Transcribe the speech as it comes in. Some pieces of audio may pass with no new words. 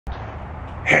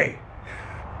Hey!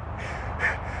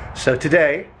 So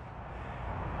today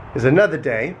is another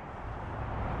day,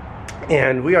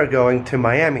 and we are going to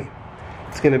Miami.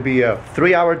 It's going to be a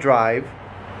 3-hour drive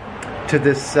to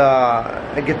this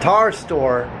a guitar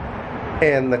store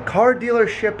and the car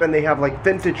dealership, and they have like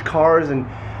vintage cars and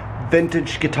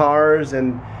vintage guitars,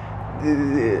 and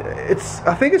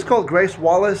I think it's called Grace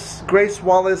Wallace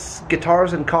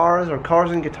Guitars and Cars, or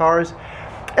Cars and Guitars.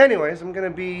 Anyways, I'm gonna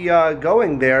be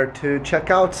going there to check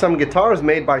out some guitars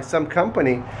made by some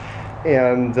company,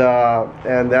 and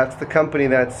that's the company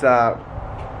that's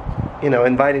you know,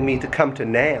 inviting me to come to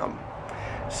NAMM.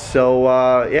 So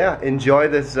yeah, enjoy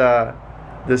this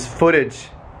this footage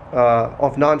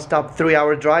of non-stop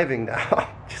 3-hour driving now.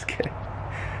 Just kidding.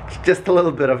 It's just a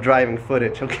little bit of driving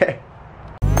footage, okay?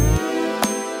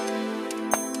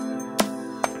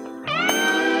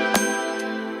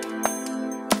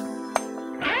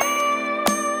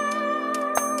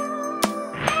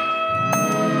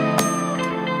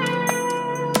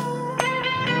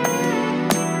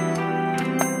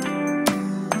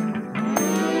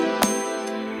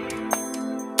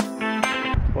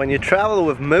 When you travel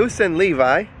with Moose and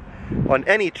Levi on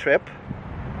any trip,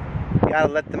 you gotta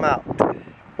let them out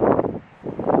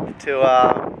to,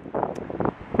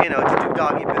 you know, to do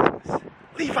doggy business.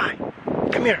 Levi,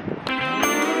 come here.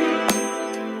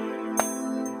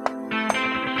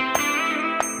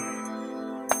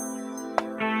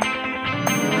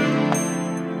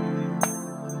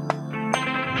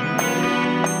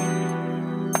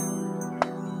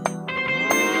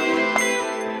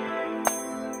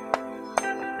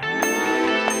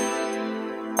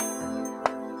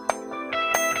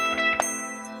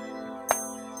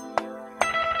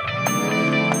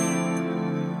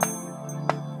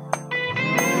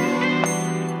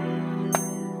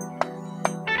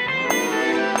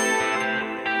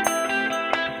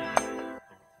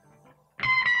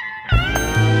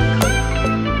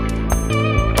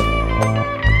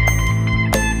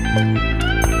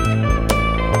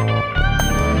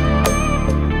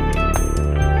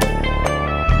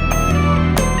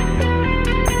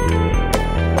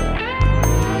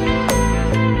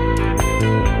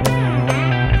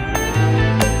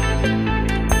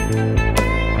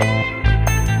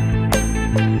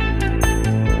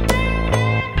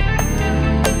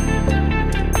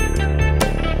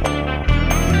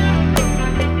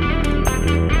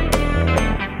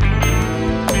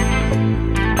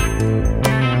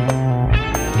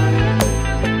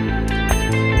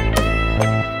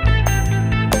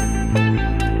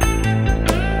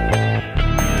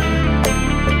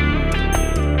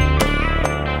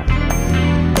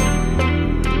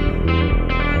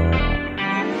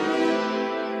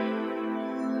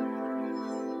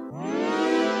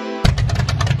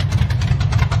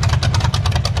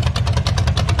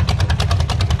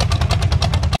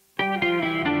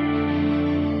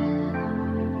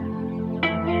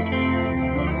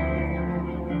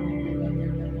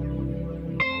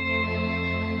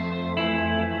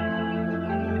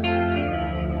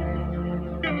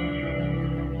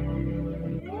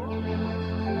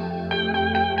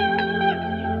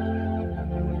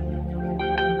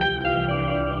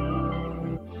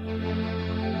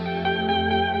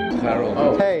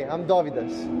 Oh. Hey, I'm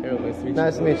Dovydas. Hey,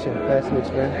 Nice to meet you. Nice to meet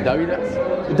you, man.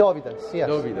 Dovydas? Dovydas, yes.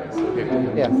 Dovydas, okay.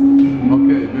 Yes.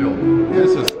 Okay, Bill.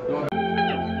 This is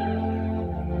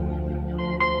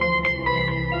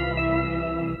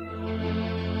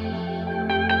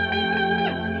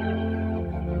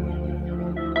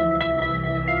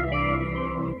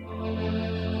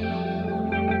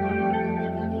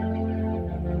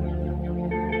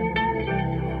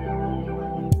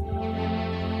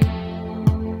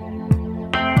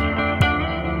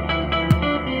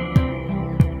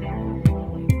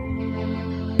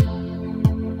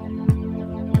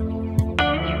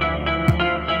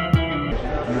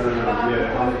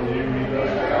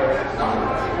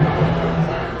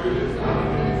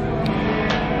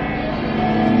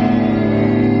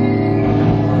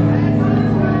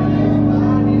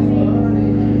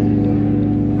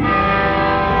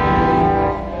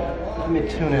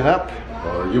Tune it up.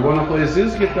 you want to play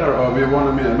this guitar, or we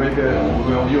want to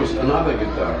we'll use another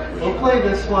guitar? We'll play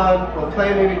this one. We'll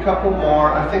play maybe a couple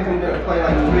more. I think I'm going to play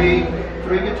like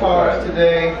three guitars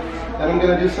today. Then I'm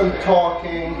going to do some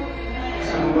talking,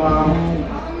 some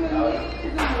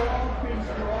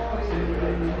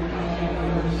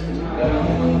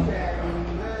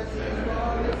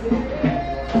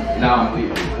Now,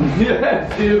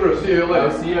 yeah, see you later.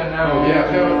 I'll see you now.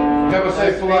 Yeah, have a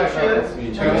safe flight.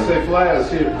 Have a safe flight. I'll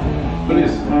see you.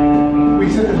 Please. We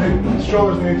said that the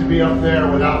strollers need to be up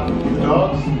there without the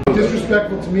dogs.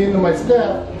 Disrespectful to me and to my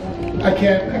staff. I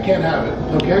can't have it.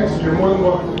 Okay, so you're more than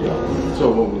welcome to go.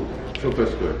 So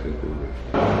that's good.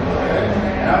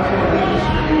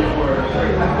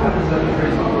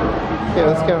 Yeah,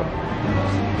 let's go.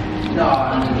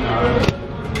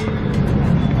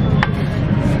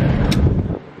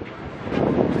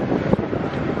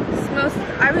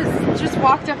 I was just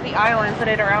walked up the aisle and put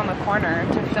it around the corner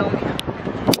to film you.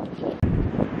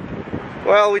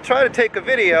 Well, we try to take a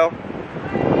video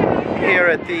here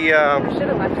at the... I should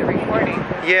have left it recording.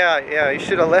 Yeah, you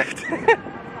should have left.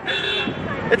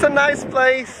 It's a nice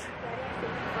place.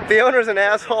 The owner's an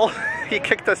asshole. He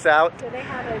kicked us out.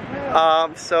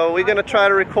 So we're gonna try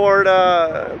to record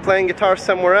playing guitar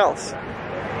somewhere else.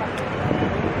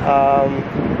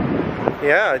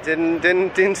 Yeah,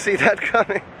 didn't see that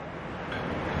coming.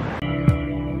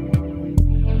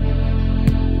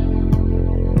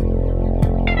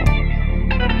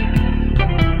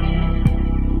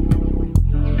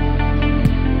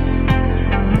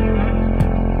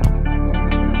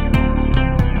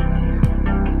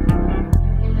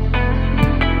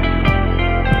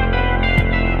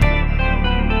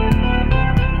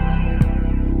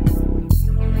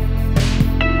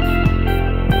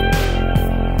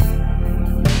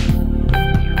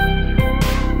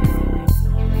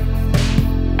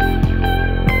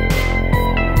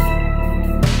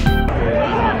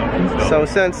 So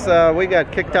since we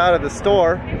got kicked out of the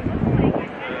store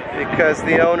because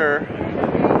the owner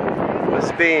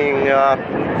was being,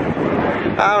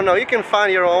 I don't know, you can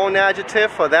find your own adjective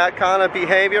for that kind of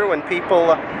behavior when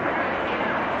people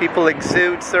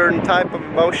exude certain type of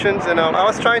emotions. And I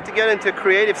was trying to get into a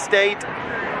creative state,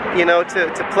 you know,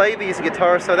 to play these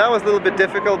guitars, so that was a little bit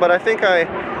difficult, but I think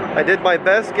I did my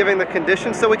best given the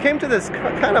conditions. So we came to this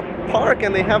kind of park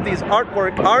and they have these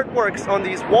artworks on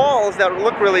these walls that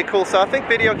look really cool. So I think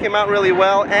video came out really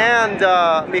well, and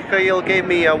Mikhail gave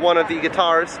me one of the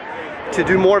guitars to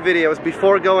do more videos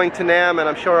before going to NAMM, and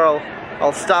I'm sure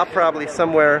I'll stop probably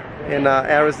somewhere in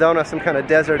Arizona, some kind of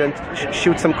desert, and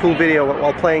shoot some cool video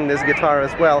while playing this guitar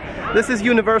as well. This is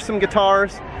Universum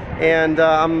Guitars, and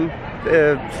I'm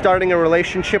starting a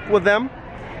relationship with them.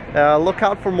 Look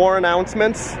out for more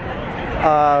announcements.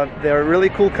 They're a really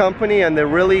cool company, and they're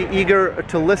really eager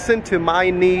to listen to my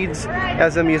needs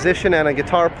as a musician and a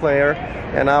guitar player.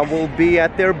 And I will be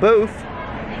at their booth,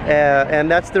 and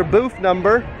that's their booth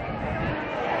number.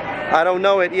 I don't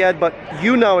know it yet, but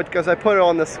you know it because I put it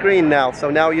on the screen now. So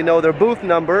now you know their booth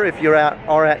number if you're at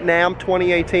NAMM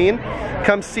 2018.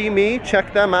 Come see me,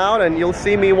 check them out, and you'll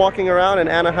see me walking around in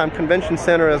Anaheim Convention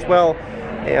Center as well,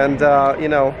 and you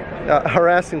know,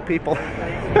 harassing people.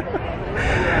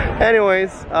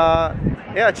 Anyways,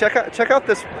 yeah, check out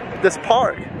this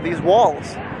park, these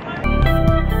walls.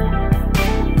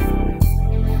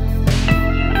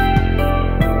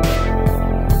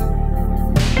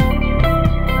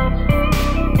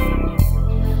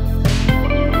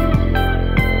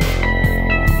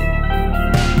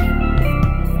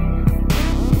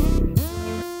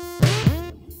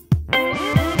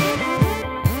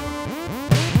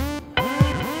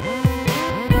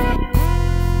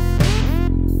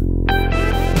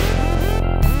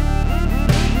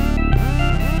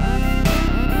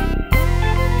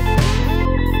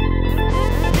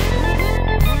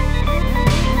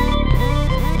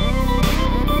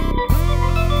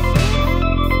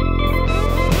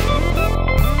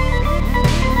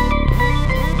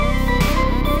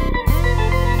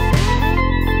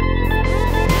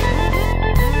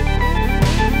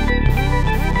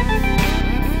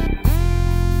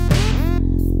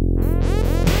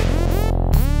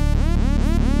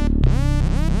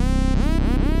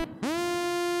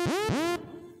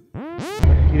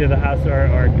 Either the House or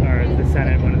the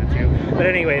Senate, one of the two. But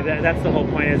anyway, that's the whole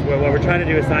point, is what we're trying to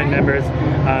do is sign members,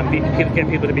 get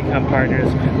people to become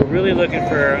partners. We're really looking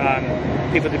for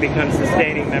people to become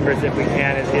sustaining members if we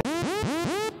can.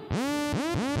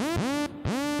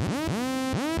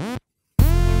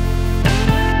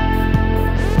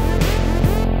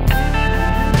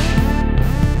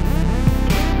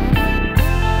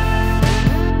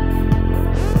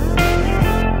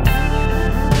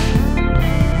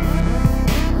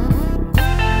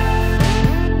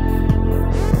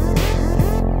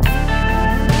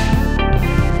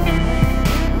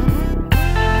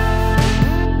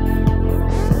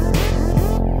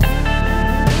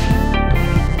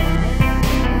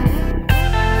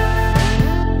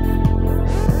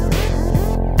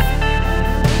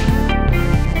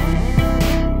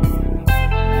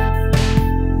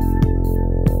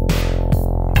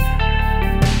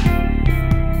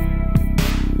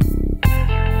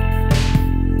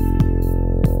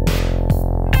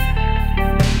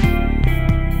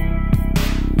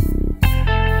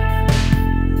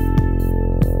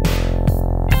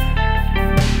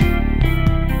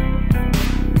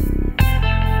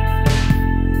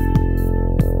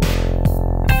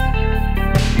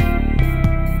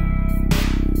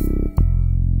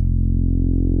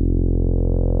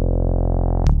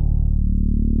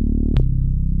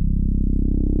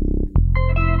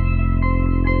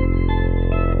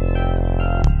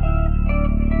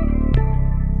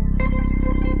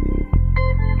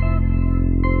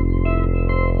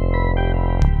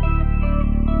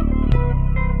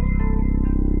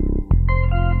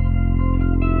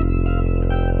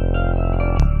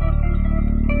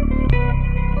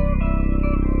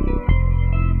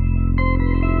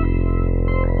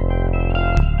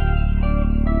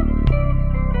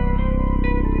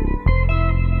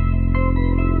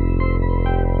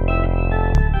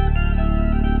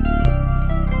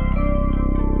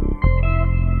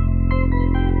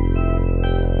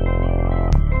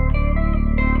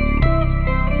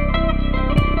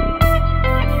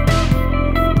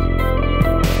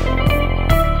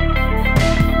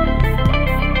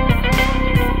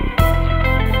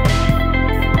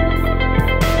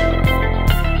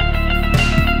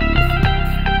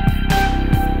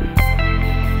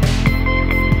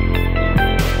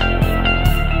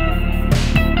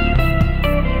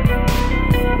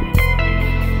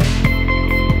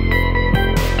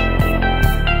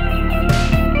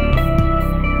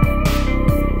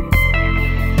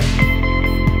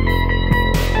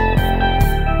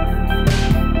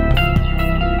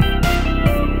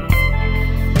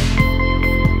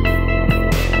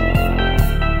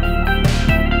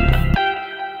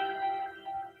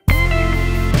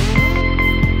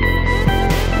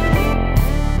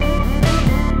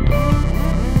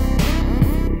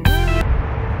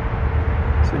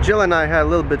 Jill and I had a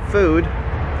little bit food,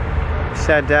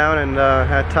 sat down and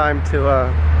had time to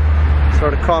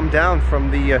sort of calm down from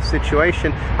the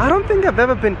situation. I don't think I've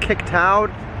ever been kicked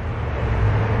out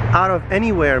of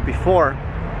anywhere before.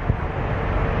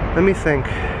 Let me think.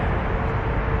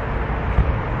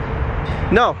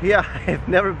 No, yeah, I've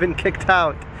never been kicked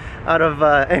out of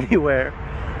anywhere.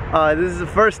 This is the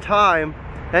first time,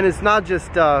 and it's not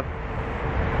just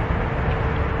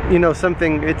you know,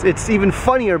 something. It's even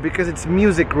funnier because it's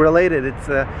music related.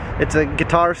 It's a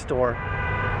guitar store.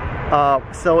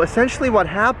 So essentially, what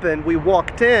happened? We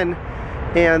walked in,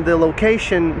 and the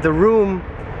location, the room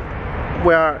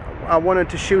where I wanted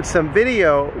to shoot some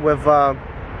video with for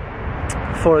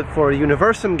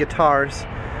Universum guitars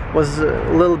was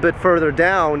a little bit further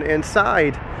down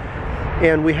inside,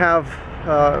 and we have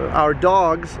our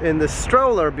dogs in the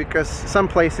stroller because some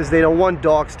places they don't want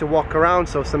dogs to walk around,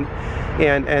 so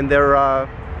and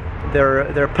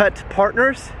they're pet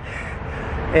partners,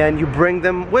 and you bring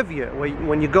them with you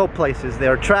when you go places.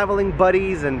 They're traveling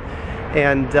buddies and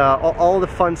all the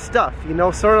fun stuff, you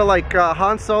know, sort of like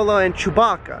Han Solo and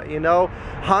Chewbacca. You know,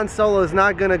 Han Solo is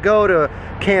not gonna go to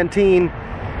Canteen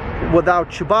without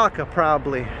Chewbacca,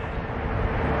 probably.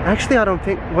 Actually, I don't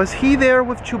think, was he there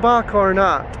with Chewbacca or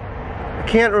not? I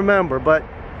can't remember, but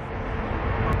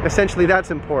essentially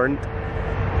that's important.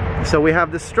 So we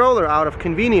have the stroller out of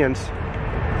convenience,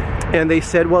 and they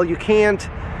said, well, you can't,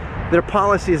 their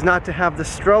policy is not to have the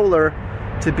stroller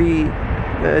to be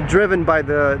driven by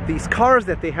these cars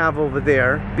that they have over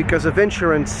there because of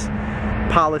insurance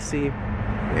policy,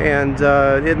 and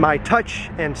it might touch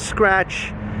and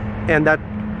scratch, and that,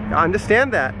 I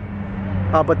understand that.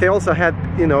 But they also had,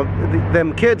 you know,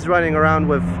 them kids running around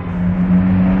with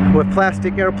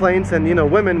plastic airplanes, and, you know,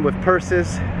 women with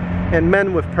purses and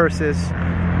men with purses.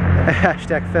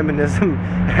 Hashtag feminism,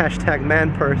 hashtag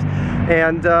man purse,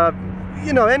 and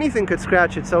you know, anything could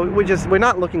scratch it. So we're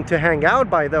not looking to hang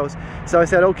out by those. So I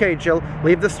said, okay, Jill,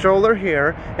 leave the stroller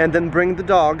here and then bring the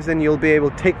dogs, and you'll be able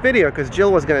to take video, because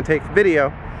Jill was going to take video.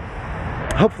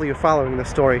 Hopefully you're following the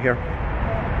story here.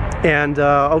 And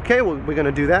okay, well, we're going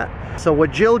to do that. So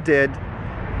what Jill did,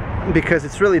 because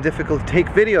it's really difficult to take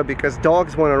video because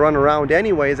dogs want to run around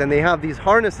anyways, and they have these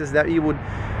harnesses that you would,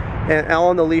 and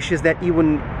on the leashes, that you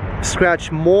wouldn't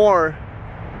scratch more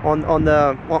on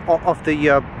the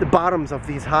bottoms of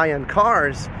these high-end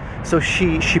cars. So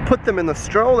she put them in the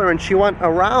stroller, and she went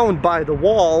around by the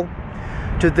wall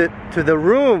to the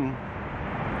room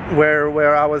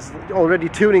where I was already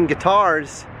tuning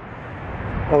guitars,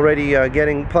 already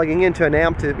plugging into an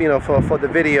amp to, you know, for the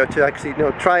video, to actually, you know,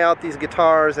 try out these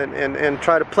guitars and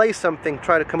try to play something,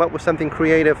 try to come up with something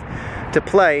creative to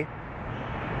play.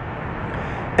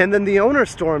 And then the owner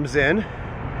storms in,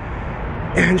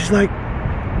 and she's like,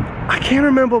 I can't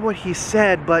remember what he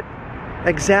said, but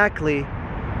exactly,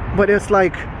 but it's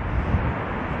like,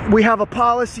 we have a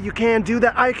policy, you can't do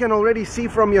that. I can already see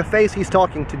from your face, he's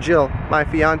talking to Jill, my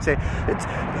fiance.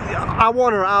 I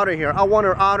want her out of here. I want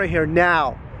her out of here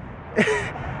now.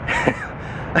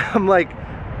 I'm like,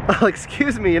 oh,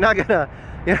 excuse me, you're not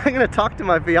gonna talk to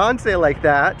my fiance like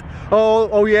that.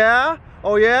 Oh yeah,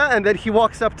 oh yeah. And then he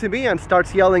walks up to me and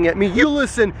starts yelling at me. You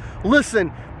listen,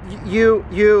 you.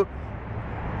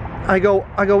 I go,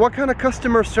 what kind of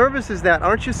customer service is that?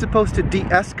 Aren't you supposed to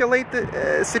de-escalate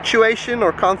the situation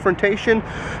or confrontation?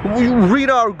 We read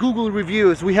our Google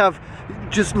reviews.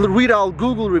 Just read our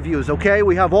Google reviews, okay?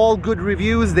 We have all good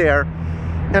reviews there.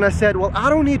 And I said, well, I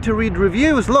don't need to read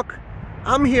reviews. Look,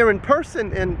 I'm here in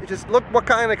person, and just look what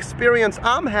kind of experience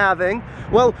I'm having.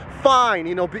 Well, fine,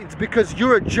 you know, it's because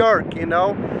you're a jerk, you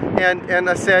know? And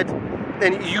I said,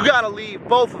 and you gotta leave,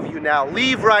 both of you now.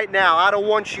 Leave right now. I don't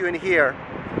want you in here.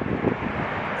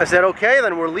 I said, okay,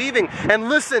 then we're leaving. And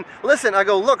listen, I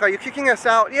go, look, are you kicking us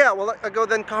out? Yeah, well, I go,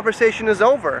 then conversation is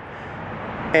over.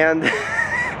 And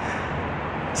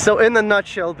so in the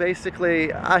nutshell,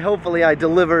 basically, hopefully I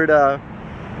delivered.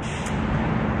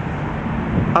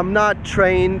 I'm not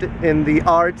trained in the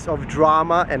arts of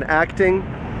drama and acting,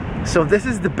 so this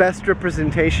is the best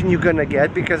representation you're gonna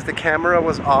get, because the camera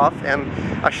was off, and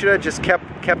I should have just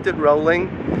kept it rolling.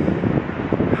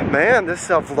 Man, this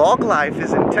vlog life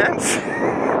is intense.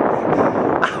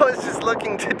 I was just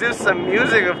looking to do some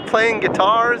music of playing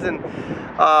guitars, and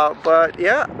but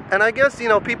yeah, and I guess, you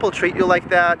know, people treat you like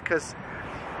that, because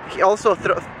he also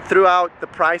threw out the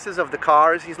prices of the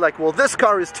cars. He's like, well, this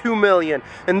car is $2 million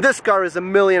and this car is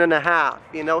 $1.5 million,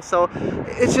 you know. So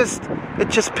it just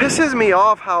pisses me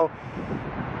off how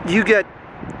you get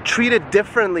treated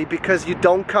differently because you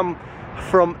don't come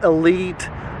from elite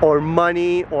or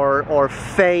money or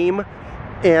fame.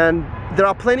 And there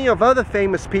are plenty of other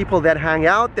famous people that hang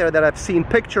out there that I've seen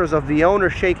pictures of the owner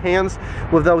shake hands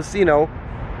with those, you know,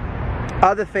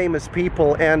 other famous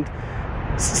people. And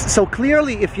so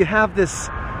clearly, if you have this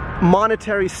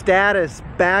monetary status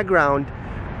background,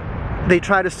 they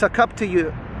try to suck up to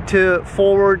you to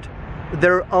forward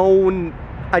their own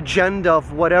agenda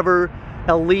of whatever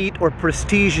elite or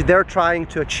prestige they're trying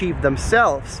to achieve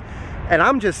themselves. And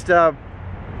I'm just,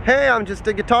 hey, I'm just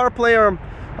a guitar player,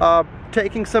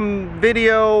 taking some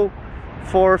video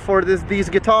for these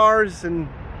guitars, and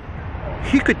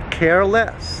he could care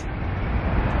less.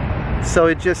 So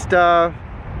it just, I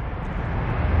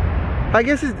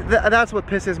guess that's what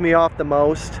pisses me off the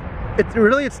most.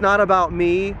 It's not about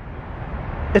me.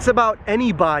 It's about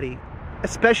anybody,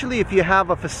 especially if you have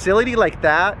a facility like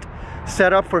that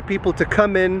set up for people to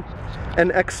come in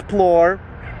and explore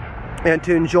and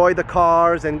to enjoy the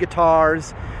cars and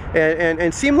guitars,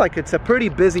 and seem like it's a pretty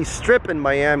busy strip in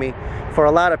Miami for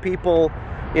a lot of people,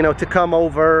 you know, to come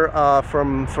over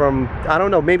from I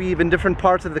don't know, maybe even different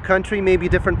parts of the country, maybe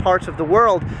different parts of the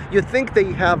world. You'd think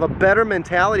they have a better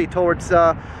mentality towards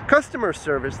customer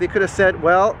service. They could have said,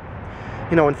 well,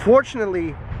 you know,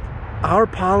 unfortunately, our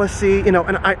policy, you know,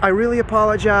 and I really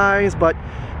apologize, but,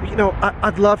 you know,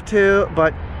 I'd love to,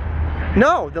 but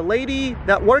no, the lady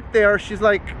that worked there, she's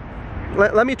like,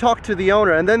 let me talk to the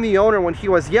owner. And then the owner, when he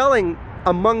was yelling,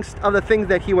 amongst other things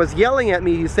that he was yelling at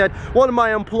me, he said, one of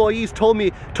my employees told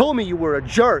me you were a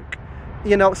jerk.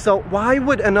 You know, so why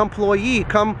would an employee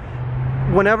come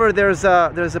whenever there's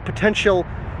a potential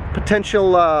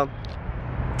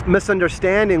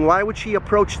misunderstanding? Why would she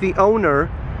approach the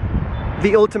owner,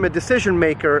 the ultimate decision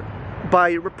maker,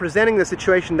 by representing the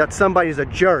situation that somebody's a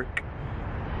jerk?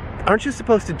 Aren't you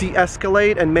supposed to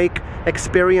de-escalate and make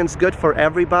experience good for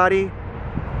everybody?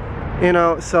 You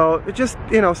know, so just,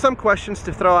 you know, some questions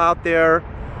to throw out there.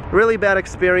 Really bad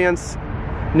experience.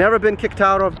 Never been kicked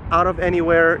out of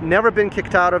anywhere. Never been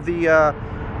kicked out of the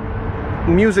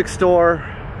music store.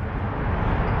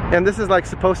 And this is like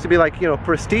supposed to be like, you know,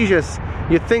 prestigious.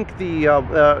 You'd think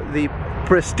the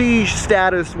prestige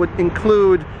status would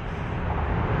include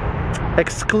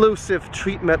exclusive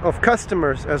treatment of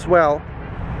customers as well,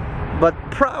 but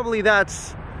probably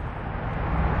that's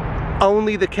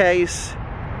only the case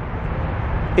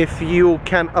if you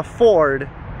can afford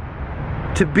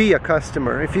to be a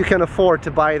customer, if you can afford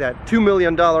to buy that $2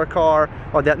 million car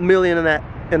or that $1.5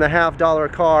 million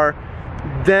car.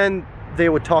 Then they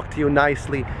would talk to you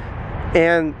nicely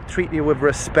and treat you with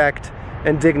respect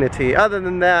and dignity. Other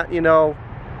than that, you know,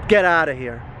 get out of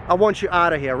here. I want you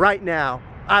out of here right now.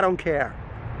 I don't care.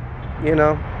 You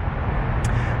know.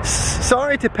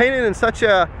 Sorry to paint it in such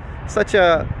a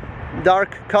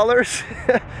dark colors.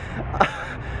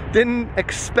 Didn't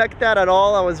expect that at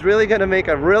all. I was really gonna make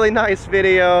a really nice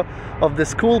video of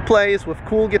this cool place with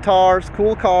cool guitars,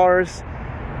 cool cars.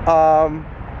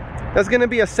 There's gonna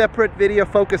be a separate video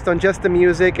focused on just the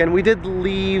music, and we did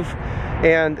leave,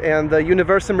 and the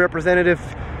Universum representative,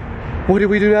 what do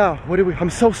we do now? I'm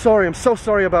so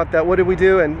sorry about that. What do we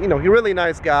do? And you know, he's a really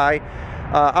nice guy.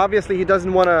 Obviously he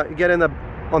doesn't want to get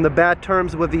on the bad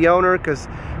terms with the owner, because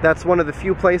that's one of the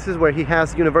few places where he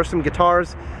has Universum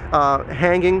guitars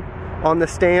hanging on the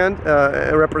stand,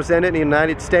 represented in the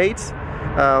United States.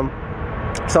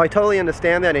 So I totally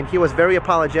understand that, and he was very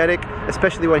apologetic,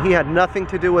 especially when he had nothing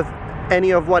to do with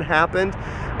any of what happened.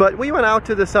 But we went out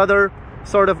to this other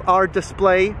sort of art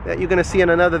display that you're going to see in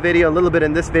another video, a little bit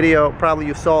in this video, probably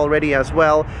you saw already as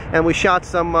well, and we shot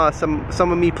some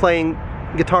of me playing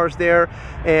guitars there.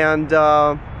 And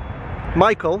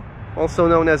Michael, also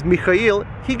known as Mikhail,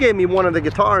 he gave me one of the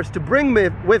guitars to bring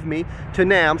with me to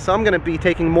NAMM, so I'm going to be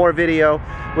taking more video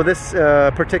with this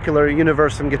particular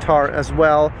Universum guitar as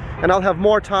well, and I'll have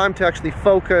more time to actually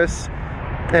focus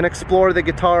and explore the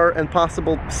guitar and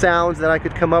possible sounds that I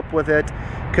could come up with it,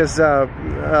 because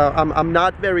I'm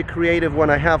not very creative when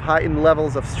I have heightened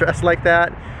levels of stress like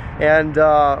that. And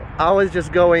I was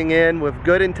just going in with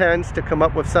good intents to come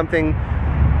up with something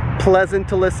pleasant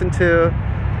to listen to,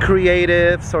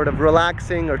 creative, sort of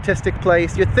relaxing, artistic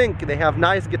place. You'd think they have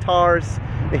nice guitars,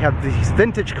 they have these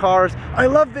vintage cars. I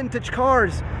love vintage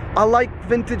cars. I like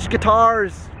vintage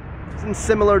guitars and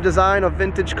similar design of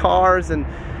vintage cars, and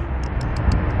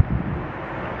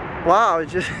wow, it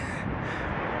just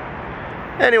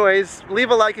anyways,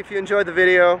 leave a like if you enjoyed the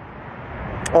video.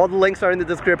 All the links are in the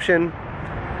description.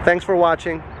 Thanks for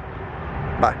watching.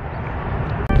 Bye.